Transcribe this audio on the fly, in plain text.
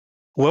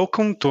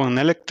Welcome to an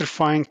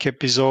electrifying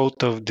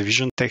episode of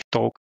Division Tech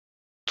Talk.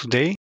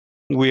 Today,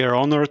 we are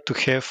honored to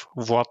have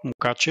Vlad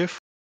Mukachev,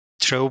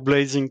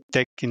 trailblazing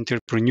tech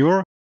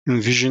entrepreneur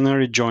and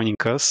visionary, joining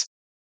us.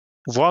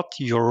 Vlad,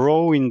 your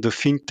role in the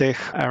fintech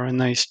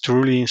arena is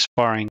truly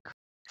inspiring.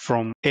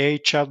 From AI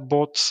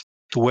chatbots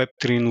to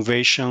Web3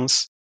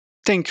 innovations,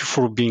 thank you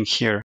for being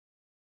here.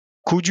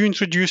 Could you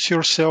introduce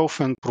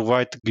yourself and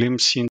provide a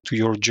glimpse into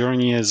your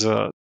journey as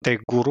a tech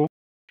guru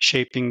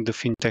shaping the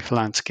fintech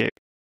landscape?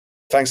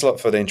 Thanks a lot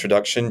for the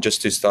introduction.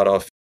 Just to start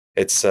off,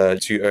 it's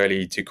too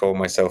early to call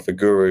myself a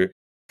guru.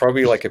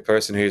 Probably like a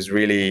person who's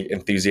really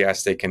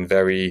enthusiastic and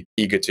very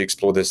eager to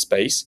explore this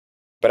space.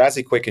 But as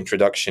a quick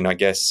introduction, I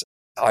guess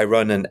I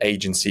run an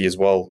agency as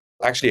well.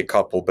 Actually, a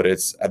couple, but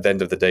it's at the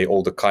end of the day,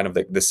 all the kind of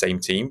the same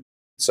team.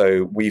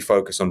 So we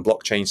focus on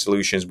blockchain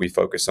solutions. We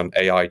focus on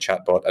AI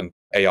chatbot and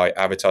AI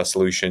avatar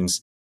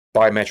solutions,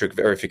 biometric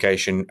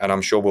verification. And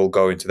I'm sure we'll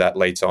go into that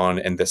later on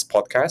in this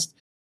podcast.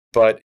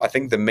 But I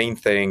think the main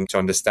thing to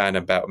understand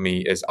about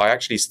me is I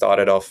actually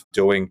started off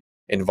doing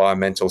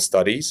environmental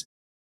studies.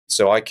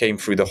 So I came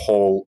through the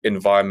whole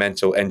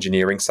environmental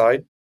engineering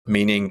side,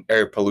 meaning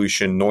air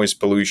pollution, noise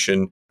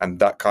pollution, and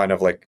that kind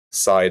of like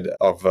side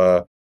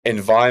of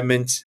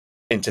environment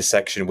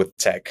intersection with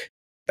tech.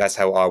 That's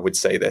how I would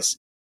say this.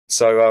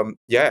 So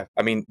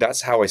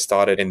that's how I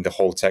started in the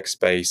whole tech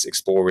space,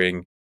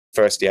 exploring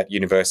firstly at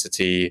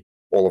university,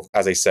 all of,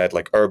 as I said,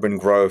 like urban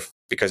growth,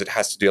 because it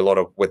has to do a lot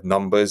of with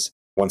numbers.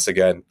 Once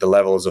again, the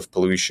levels of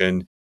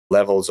pollution,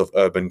 levels of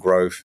urban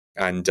growth,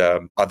 and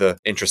other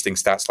interesting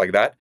stats like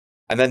that.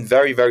 And then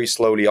very, very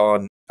slowly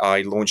on,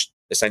 I launched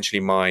essentially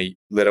my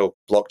little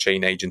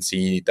blockchain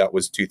agency. That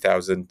was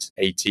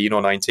 2018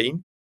 or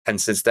 19.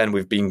 And since then,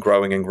 we've been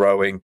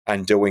growing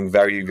and doing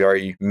very,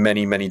 very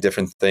many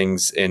different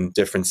things in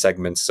different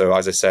segments. So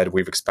as I said,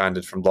 we've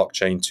expanded from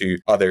blockchain to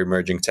other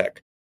emerging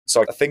tech.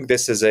 So I think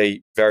this is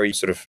a very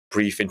sort of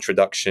brief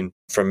introduction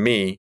from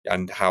me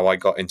and how I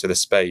got into the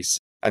space.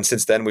 And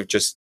since then,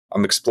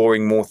 I'm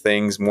exploring more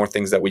things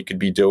that we could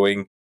be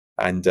doing.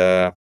 And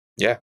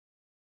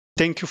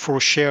Thank you for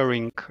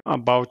sharing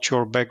about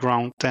your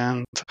background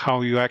and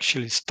how you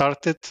actually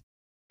started.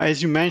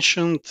 As you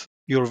mentioned,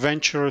 your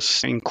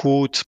ventures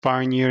include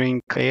pioneering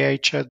AI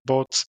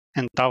chatbots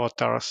and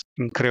avatars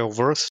in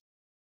Creoverse.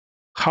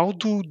 How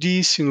do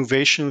these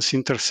innovations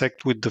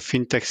intersect with the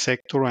fintech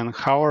sector, and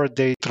how are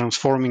they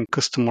transforming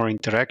customer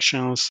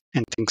interactions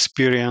and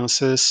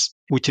experiences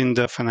within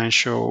the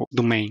financial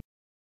domain?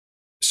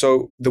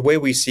 So the way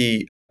we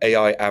see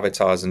AI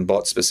avatars and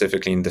bots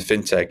specifically in the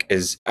fintech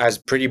is, as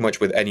pretty much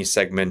with any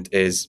segment,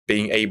 is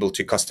being able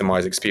to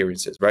customize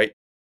experiences, right?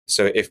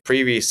 So if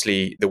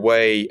previously the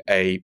way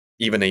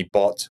even a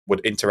bot would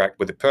interact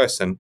with a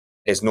person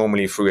is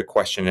normally through a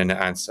question and an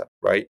answer,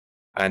 right?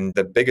 And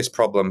the biggest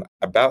problem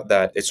about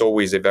that, it's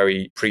always a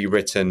very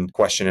pre-written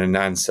question and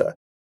answer,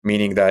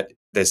 meaning that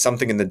there's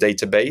something in the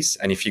database,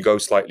 and if you go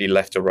slightly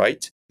left or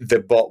right, the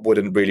bot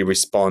wouldn't really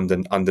respond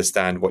and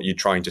understand what you're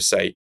trying to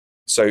say.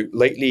 So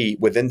lately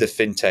within the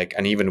fintech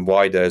and even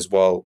wider as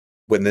well,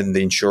 within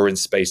the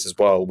insurance space as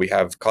well, we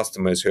have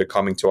customers who are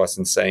coming to us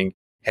and saying,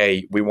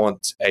 hey, we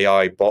want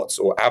AI bots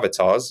or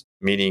avatars,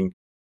 meaning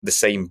the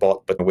same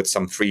bot, but with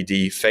some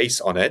 3D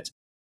face on it,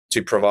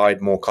 to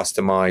provide more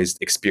customized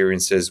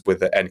experiences with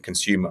the end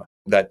consumer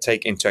that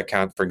take into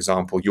account, for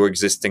example, your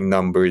existing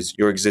numbers,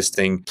 your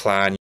existing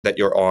plan that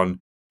you're on,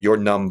 your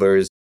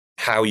numbers,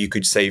 how you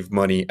could save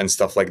money and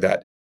stuff like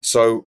that.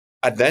 So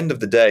at the end of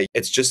the day,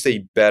 it's just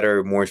a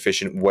better, more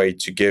efficient way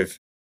to give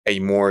a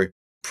more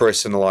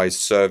personalized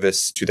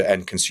service to the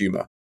end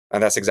consumer.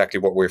 And that's exactly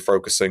what we're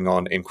focusing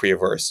on in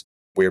Creoverse.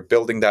 We're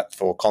building that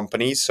for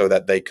companies so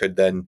that they could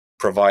then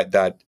provide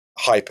that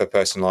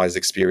hyper-personalized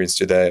experience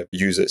to their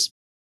users.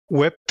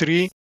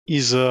 Web3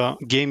 is a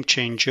game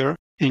changer,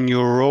 and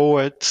your role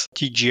at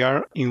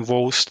TGR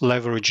involves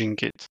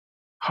leveraging it.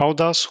 How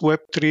does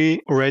Web3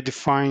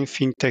 redefine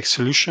fintech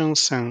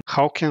solutions, and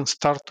how can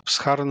startups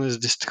harness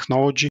this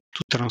technology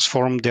to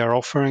transform their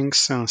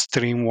offerings and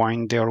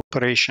streamline their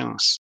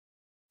operations?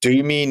 Do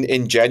you mean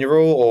in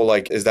general, or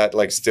like is that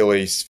like still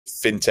a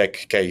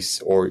fintech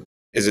case, or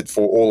is it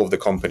for all of the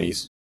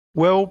companies?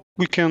 Well,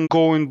 we can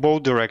go in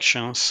both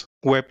directions,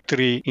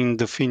 Web3 in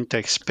the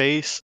fintech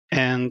space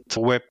and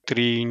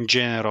Web3 in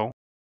general.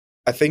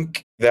 I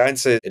think the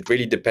answer, it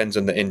really depends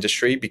on the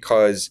industry,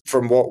 because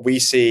from what we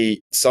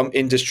see, some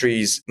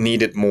industries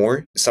need it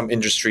more, some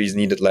industries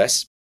need it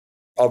less.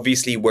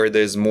 Obviously, where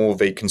there's more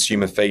of a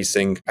consumer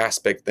facing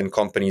aspect, then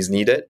companies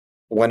need it.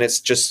 When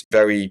it's just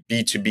very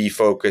B2B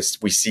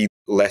focused, we see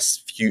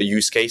few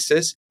use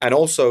cases. And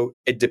also,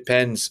 it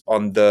depends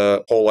on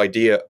the whole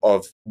idea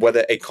of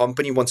whether a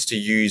company wants to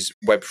use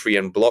Web3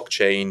 and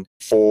blockchain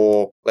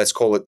for, let's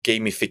call it,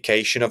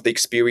 gamification of the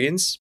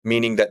experience,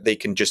 meaning that they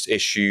can just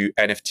issue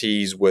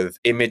NFTs with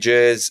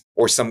images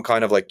or some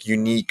kind of like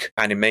unique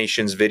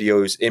animations,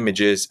 videos,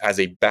 images as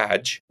a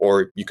badge,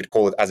 or you could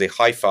call it as a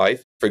high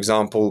five. For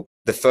example,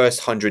 the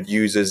first 100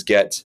 users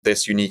get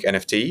this unique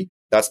NFT.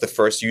 That's the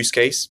first use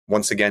case.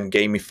 Once again,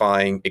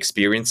 gamifying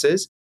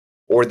experiences.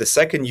 Or the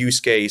second use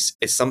case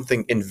is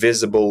something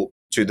invisible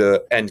to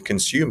the end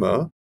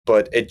consumer,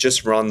 but it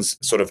just runs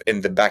sort of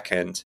in the back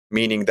end,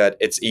 meaning that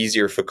it's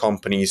easier for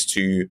companies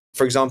to,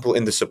 for example,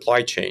 in the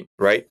supply chain,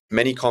 right?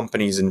 Many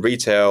companies in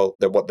retail,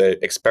 that what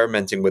they're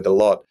experimenting with a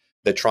lot,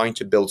 they're trying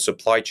to build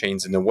supply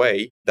chains in a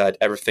way that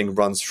everything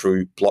runs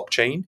through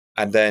blockchain.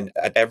 And then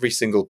at every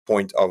single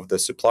point of the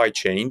supply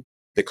chain,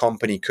 the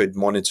company could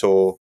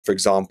monitor, for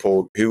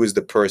example, who is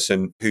the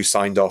person who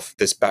signed off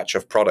this batch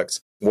of products,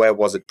 where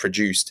was it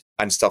produced,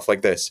 and stuff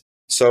like this.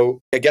 So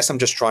I guess I'm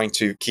just trying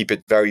to keep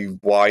it very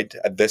wide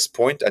at this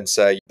point and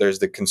say there's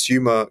the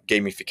consumer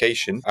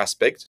gamification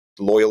aspect,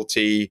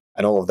 loyalty,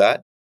 and all of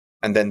that.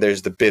 And then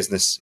there's the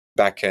business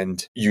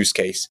backend use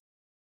case,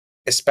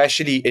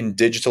 especially in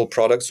digital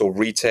products or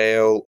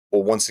retail,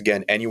 or once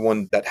again,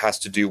 anyone that has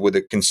to do with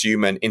a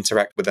consumer and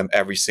interact with them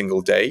every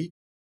single day.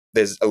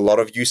 There's a lot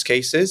of use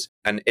cases,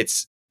 and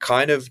it's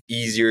kind of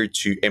easier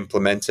to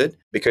implement it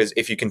because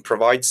if you can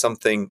provide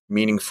something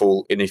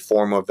meaningful in a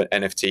form of an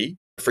NFT,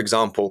 for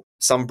example,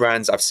 some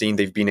brands I've seen,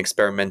 they've been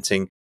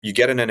experimenting. You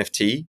get an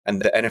NFT,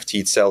 and the NFT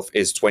itself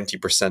is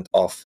 20%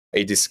 off,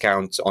 a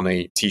discount on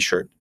a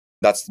t-shirt.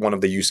 That's one of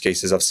the use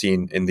cases I've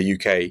seen in the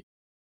UK.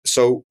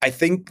 So I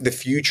think the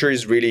future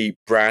is really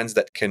brands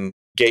that can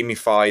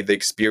gamify the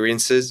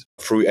experiences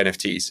through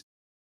NFTs.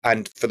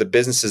 And for the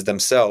businesses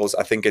themselves,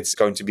 I think it's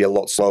going to be a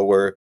lot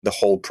slower, the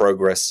whole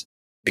progress,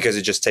 because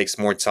it just takes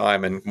more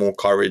time and more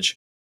courage,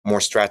 more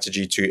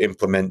strategy to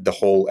implement the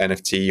whole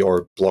NFT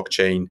or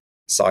blockchain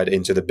side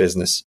into the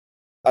business.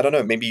 I don't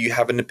know, maybe you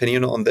have an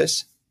opinion on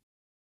this?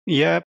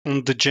 Yeah,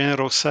 on the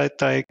general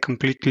side, I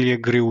completely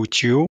agree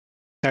with you.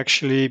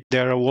 Actually,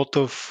 there are a lot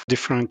of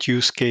different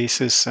use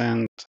cases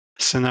and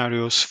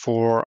scenarios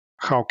for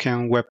how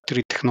can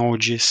Web3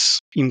 technologies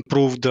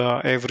improve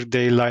the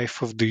everyday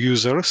life of the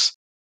users.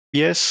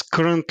 Yes,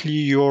 currently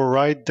you're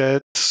right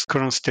that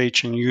current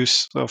stage and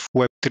use of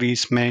Web3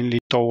 is mainly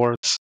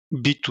towards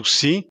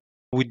B2C.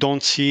 We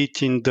don't see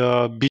it in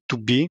the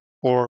B2B,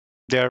 or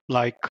they're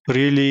like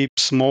really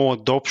small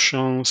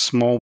adoption,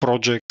 small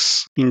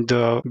projects in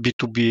the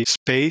B2B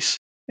space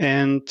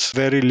and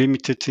very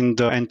limited in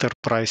the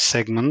enterprise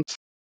segment.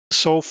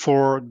 So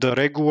for the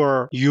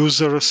regular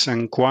users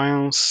and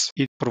clients,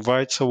 it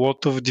provides a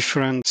lot of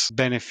different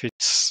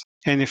benefits.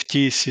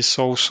 NFTs is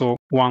also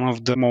one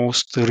of the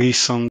most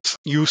recent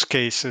use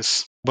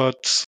cases,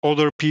 but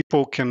other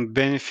people can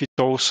benefit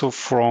also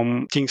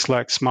from things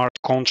like smart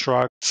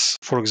contracts.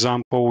 For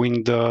example,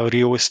 in the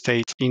real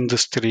estate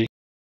industry,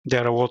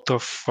 there are a lot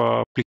of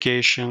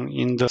application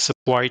in the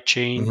supply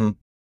chain. Mm-hmm.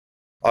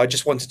 I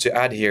just wanted to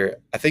add here,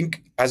 I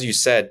think, as you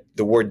said,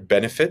 the word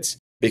benefits,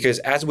 because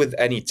as with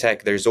any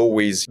tech, there's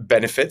always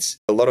benefits.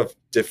 A lot of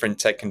different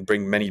tech can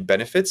bring many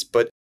benefits,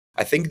 but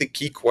I think the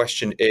key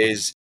question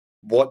is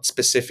what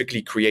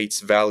specifically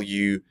creates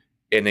value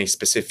in a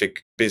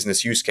specific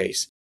business use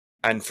case.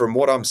 And from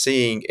what I'm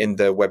seeing in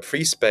the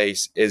Web3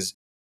 space is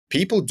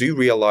people do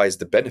realize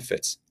the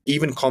benefits.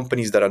 Even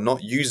companies that are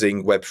not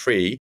using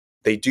Web3,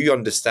 they do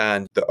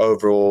understand the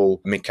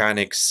overall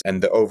mechanics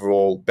and the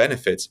overall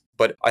benefits.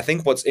 But I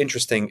think what's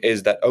interesting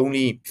is that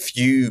only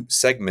few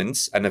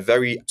segments and a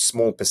very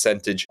small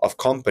percentage of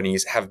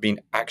companies have been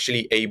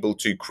actually able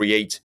to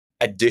create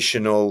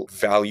additional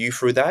value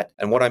through that.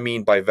 And what I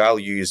mean by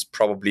value is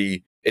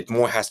probably it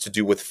more has to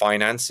do with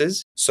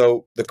finances.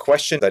 So the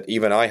question that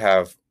even I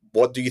have,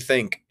 what do you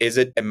think? Is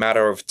it a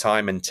matter of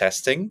time and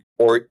testing?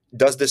 Or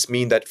does this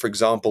mean that, for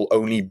example,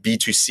 only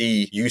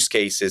B2C use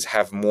cases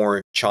have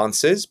more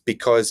chances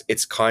because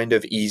it's kind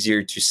of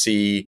easier to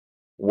see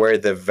where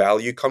the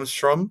value comes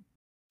from?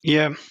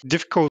 Yeah,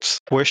 difficult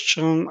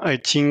question. I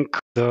think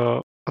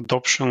the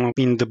adoption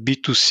in the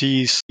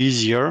B2C is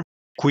easier,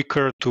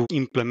 quicker to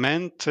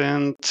implement,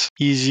 and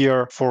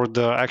easier for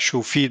the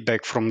actual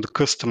feedback from the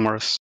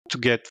customers to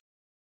get.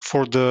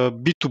 For the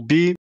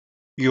B2B,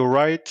 you're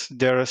right,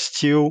 there are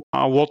still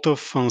a lot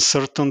of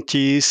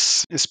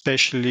uncertainties,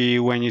 especially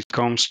when it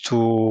comes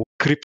to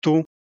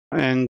crypto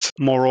and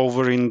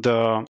moreover in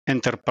the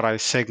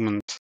enterprise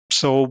segment.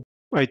 So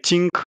I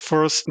think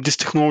first, this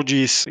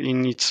technology is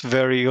in its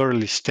very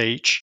early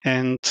stage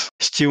and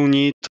still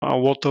need a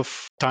lot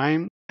of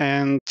time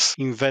and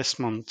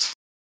investment.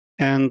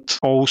 And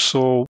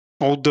also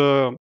all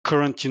the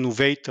current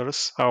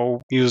innovators,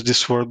 I'll use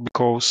this word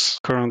because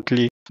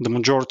currently the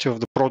majority of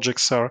the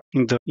projects are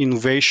in the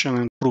innovation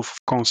and proof of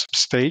concept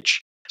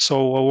stage. So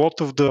a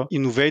lot of the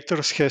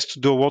innovators has to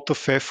do a lot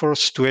of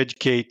efforts to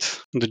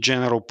educate the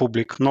general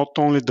public, not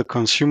only the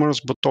consumers,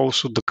 but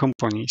also the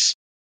companies.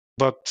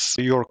 But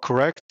you're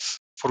correct.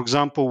 For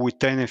example, with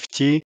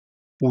NFT,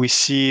 we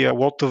see a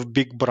lot of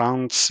big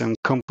brands and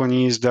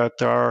companies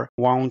that are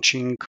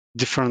launching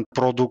different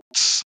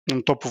products.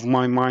 On top of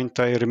my mind,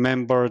 I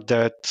remember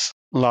that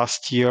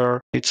last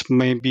year, it's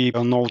maybe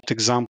an old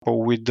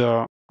example with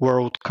the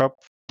World Cup.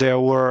 There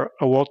were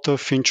a lot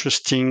of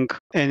interesting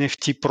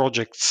NFT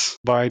projects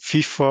by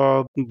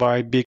FIFA,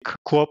 by big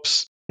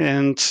clubs,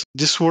 and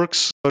this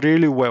works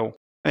really well.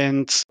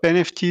 And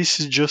NFTs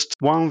is just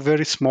one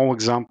very small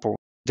example.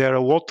 There are a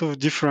lot of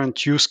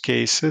different use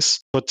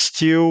cases, but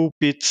still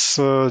it's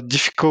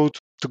difficult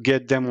to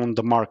get them on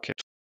the market.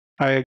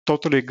 I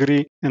totally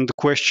agree. And the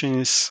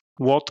question is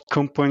what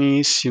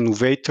companies,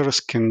 innovators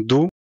can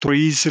do to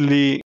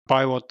easily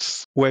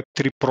pivot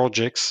Web3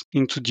 projects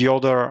into the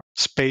other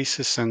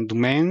spaces and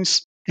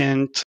domains,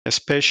 and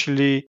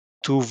especially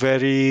to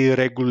very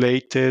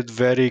regulated,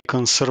 very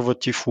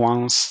conservative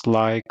ones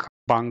like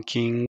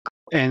banking,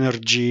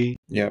 energy,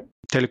 Yeah.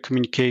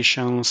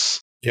 telecommunications.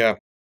 Yeah.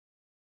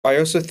 I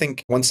also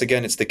think, once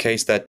again, it's the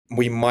case that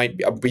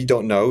we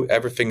don't know.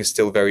 Everything is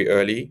still very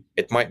early.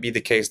 It might be the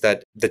case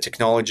that the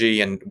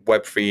technology and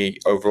Web3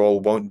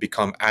 overall won't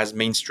become as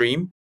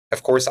mainstream.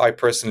 Of course, I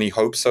personally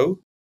hope so.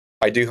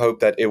 I do hope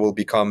that it will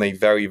become a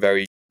very,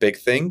 very big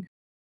thing.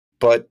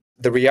 But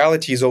the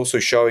reality is also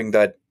showing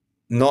that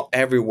not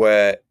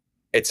everywhere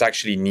it's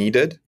actually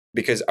needed.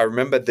 Because I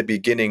remember at the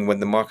beginning when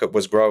the market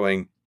was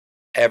growing,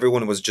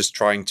 everyone was just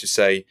trying to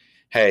say,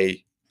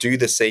 hey, do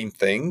the same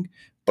thing,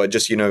 but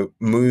just,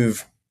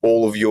 move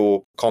all of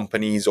your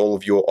companies, all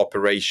of your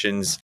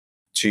operations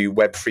to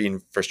Web3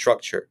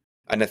 infrastructure.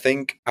 And I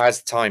think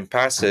as time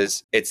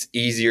passes, it's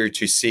easier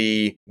to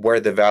see where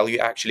the value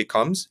actually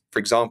comes. For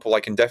example, I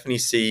can definitely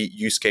see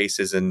use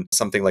cases in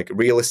something like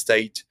real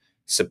estate,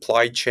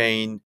 supply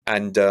chain,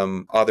 and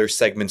other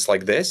segments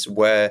like this,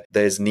 where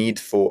there's need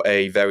for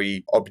a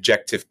very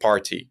objective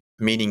party,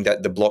 meaning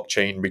that the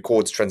blockchain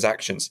records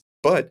transactions.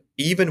 But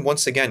even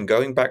once again,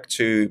 going back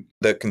to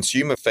the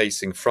consumer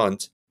facing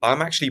front,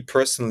 I'm actually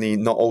personally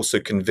not also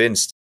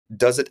convinced,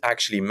 does it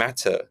actually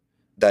matter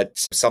that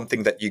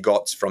something that you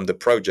got from the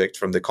project,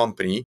 from the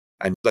company,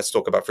 and let's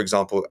talk about, for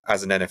example,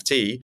 as an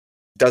NFT,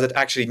 does it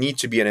actually need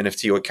to be an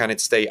NFT, or can it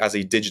stay as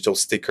a digital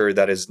sticker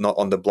that is not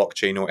on the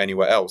blockchain or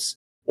anywhere else?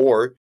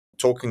 Or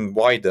talking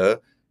wider,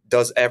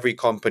 does every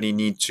company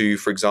need to,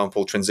 for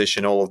example,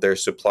 transition all of their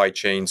supply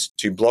chains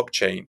to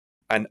blockchain?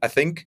 And I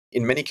think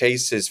in many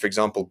cases, for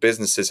example,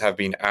 businesses have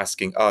been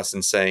asking us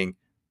and saying,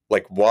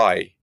 like,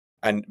 why?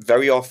 And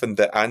very often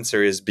the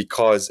answer is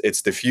because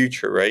it's the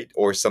future, right?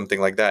 Or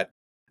something like that.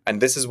 And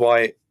this is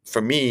why,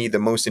 for me, the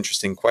most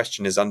interesting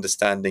question is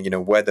understanding,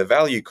 where the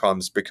value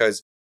comes.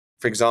 Because,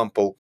 for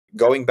example,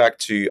 going back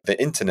to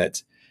the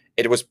internet,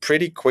 it was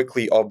pretty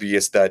quickly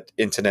obvious that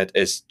internet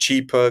is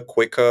cheaper,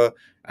 quicker,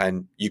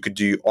 and you could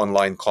do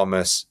online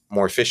commerce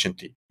more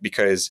efficiently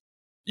because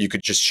you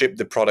could just ship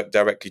the product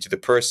directly to the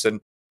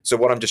person. So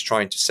what I'm just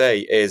trying to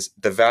say is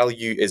the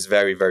value is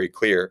very, very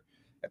clear.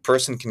 A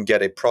person can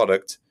get a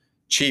product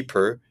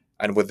cheaper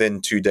and within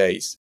 2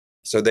 days.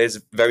 So there's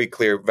very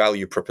clear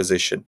value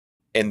proposition.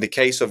 In the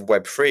case of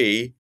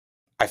Web3,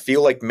 I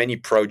feel like many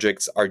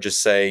projects are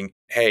just saying,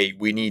 hey,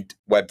 we need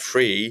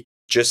Web3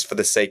 just for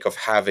the sake of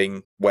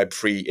having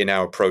Web3 in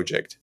our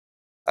project.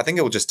 I think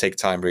it will just take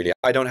time, really.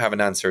 I don't have an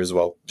answer as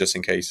well, just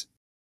in case.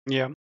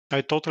 Yeah,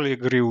 I totally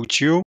agree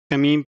with you. I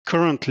mean,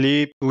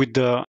 currently with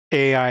the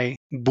AI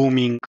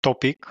booming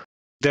topic,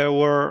 there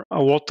were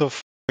a lot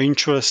of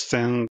interest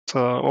and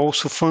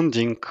also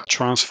funding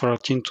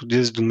transferred into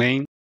this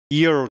domain.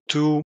 Year or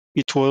two,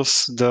 it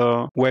was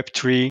the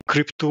Web3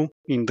 crypto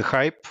in the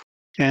hype.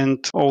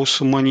 And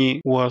also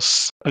money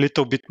was a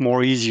little bit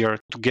more easier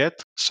to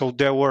get. So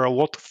there were a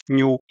lot of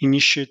new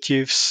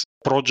initiatives,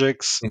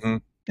 projects, Mm-hmm.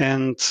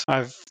 and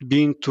I've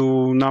been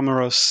to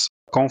numerous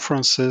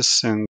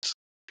conferences and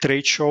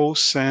trade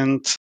shows,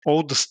 and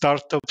all the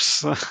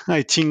startups,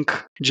 I think,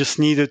 just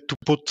needed to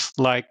put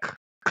like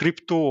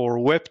crypto or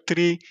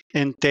Web3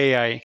 and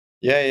AI.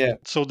 Yeah.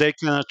 So they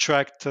can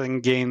attract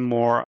and gain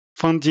more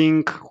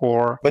funding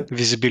or But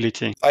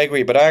visibility. I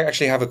agree, but I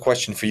actually have a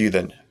question for you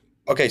then.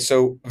 Okay,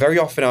 so very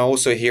often I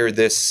also hear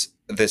this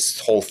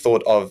whole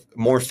thought of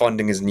more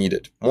funding is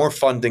needed. More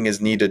funding is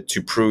needed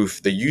to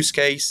prove the use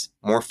case.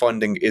 More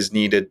funding is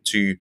needed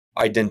to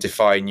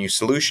identify new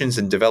solutions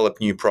and develop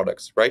new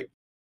products, right?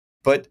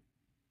 But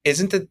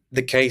isn't it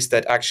the case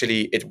that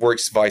actually it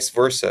works vice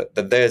versa,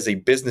 that there's a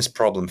business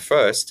problem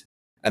first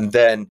and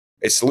then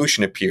a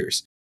solution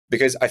appears?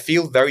 Because I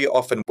feel very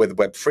often with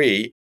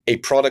Web3, a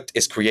product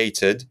is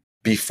created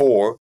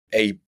before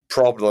a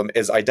problem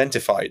is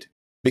identified.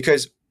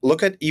 Because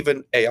look at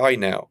even AI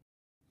now.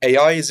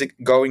 AI is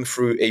going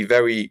through a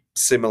very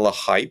similar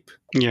hype.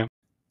 Yeah.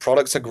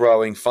 Products are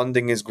growing,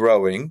 funding is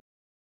growing.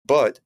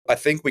 But I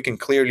think we can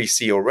clearly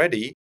see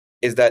already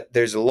is that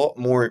there's a lot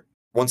more,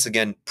 once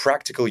again,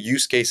 practical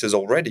use cases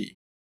already.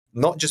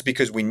 Not just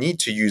because we need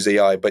to use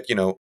AI, but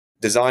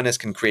designers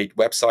can create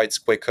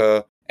websites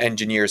quicker,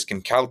 engineers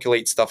can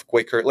calculate stuff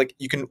quicker. Like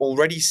you can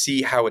already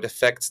see how it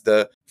affects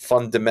the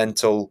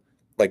fundamental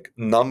like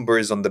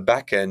numbers on the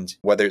back end,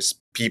 whether it's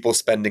people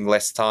spending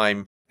less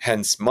time,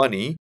 hence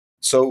money.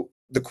 So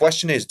the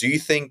question is, do you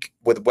think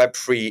with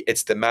Web3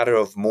 it's the matter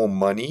of more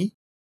money,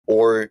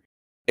 or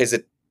is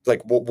it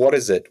like what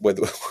is it with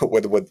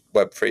with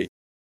Web3?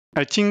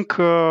 I think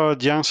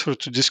the answer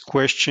to this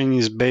question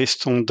is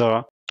based on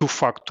the two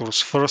factors.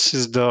 First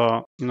is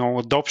the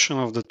adoption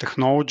of the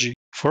technology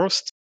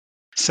first.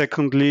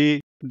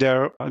 Secondly,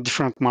 there are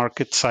different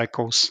market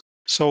cycles.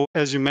 So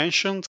as you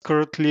mentioned,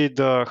 currently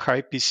the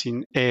hype is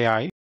in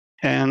AI.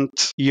 and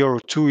year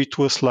 2 it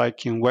was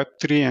like in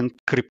Web3 and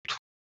crypto.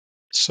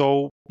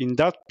 So in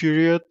that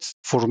period,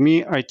 for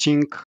me, I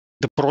think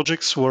the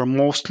projects were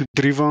mostly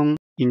driven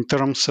in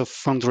terms of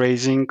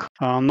fundraising,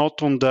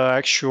 not on the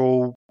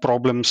actual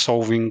problem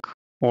solving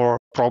or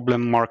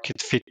problem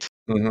market fit.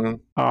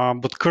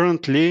 But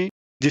currently,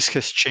 this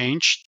has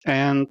changed,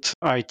 and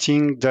I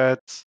think that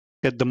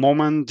at the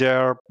moment there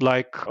are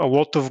like a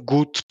lot of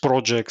good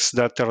projects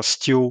that are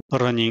still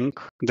running,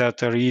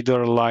 that are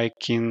either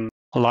like in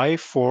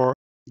live or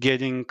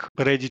getting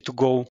ready to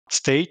go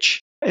stage.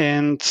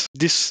 And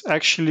this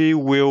actually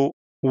will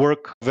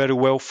work very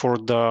well for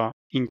the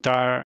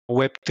entire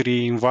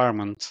Web3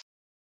 environment.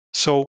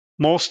 So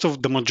most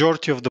of the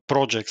majority of the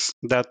projects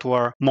that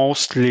were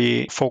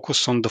mostly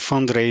focused on the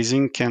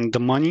fundraising and the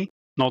money,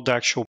 not the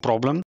actual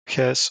problem,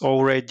 has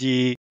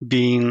already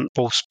been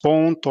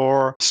postponed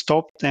or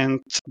stopped. And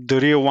the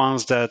real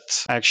ones that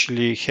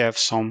actually have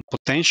some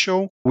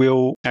potential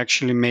will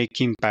actually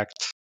make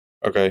impact.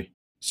 Okay.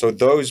 So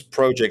those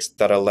projects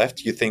that are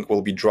left, you think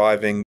will be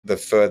driving the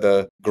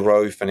further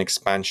growth and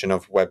expansion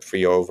of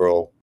Web3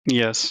 overall?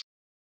 Yes,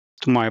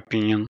 to my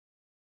opinion.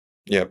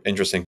 Yeah,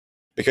 interesting.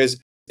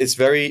 Because it's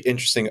very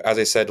interesting, as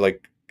I said,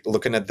 like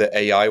looking at the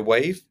AI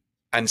wave.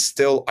 And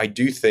still, I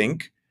do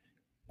think,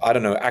 I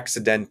don't know,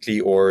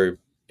 accidentally or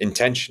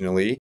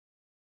intentionally,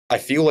 I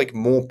feel like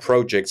more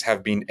projects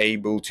have been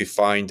able to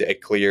find a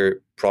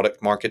clear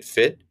product market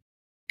fit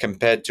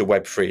compared to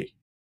Web3.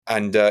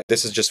 And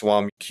this is just why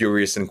I'm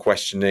curious and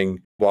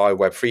questioning why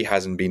Web3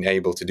 hasn't been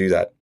able to do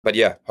that. But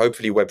yeah,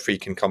 hopefully Web3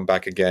 can come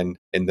back again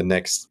in the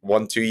next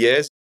 1-2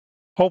 years.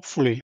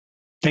 Hopefully.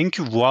 Thank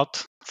you,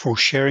 Vlad, for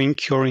sharing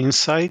your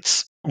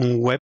insights on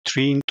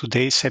Web3 in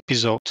today's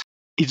episode.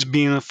 It's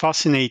been a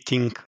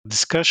fascinating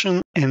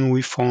discussion, and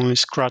we've only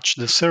scratched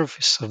the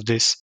surface of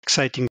this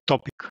exciting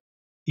topic.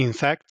 In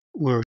fact,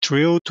 we're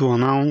thrilled to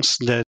announce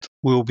that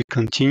we'll be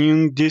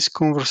continuing this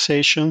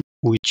conversation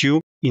with you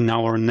in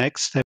our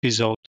next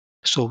episode.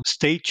 So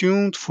stay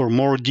tuned for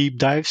more deep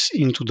dives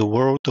into the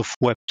world of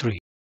Web3.